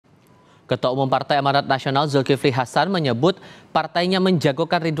Ketua Umum Partai Amanat Nasional Zulkifli Hasan menyebut partainya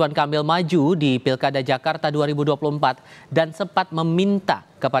menjagokan Ridwan Kamil maju di Pilkada Jakarta 2024 dan sempat meminta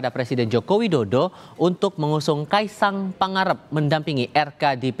kepada Presiden Joko Widodo untuk mengusung Kaesang Pangarep mendampingi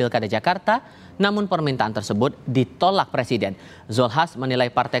RK di Pilkada Jakarta, namun permintaan tersebut ditolak Presiden. Zulhas menilai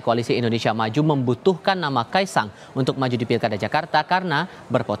Partai Koalisi Indonesia Maju membutuhkan nama Kaesang untuk maju di Pilkada Jakarta karena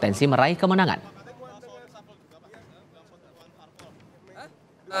berpotensi meraih kemenangan.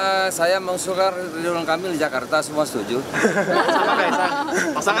 Saya mengusulkan Ridwan Kamil di Jakarta, semua setuju. Sama Kaesang.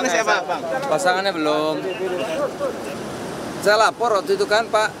 Pasangannya siapa, Bang? Pasangannya belum. Saya lapor waktu itu kan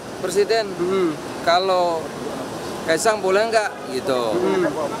Pak Presiden, kalau Kaesang boleh nggak gitu.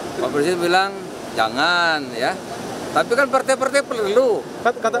 Pak Presiden bilang jangan ya. Tapi kan partai-partai perlu.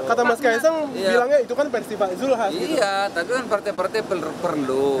 Kata Mas Kaesang bilangnya itu kan versi Pak Zulhas. Iya, tapi kan partai-partai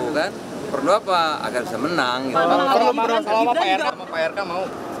perlu kan. Perlu apa? Agar bisa menang. Gitu. Kalau Pak RK mau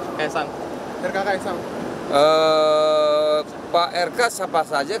Kaesang. RK Kaesang. Pak RK siapa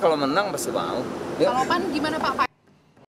saja kalau menang pasti mau. Kalau PAN gimana Pak?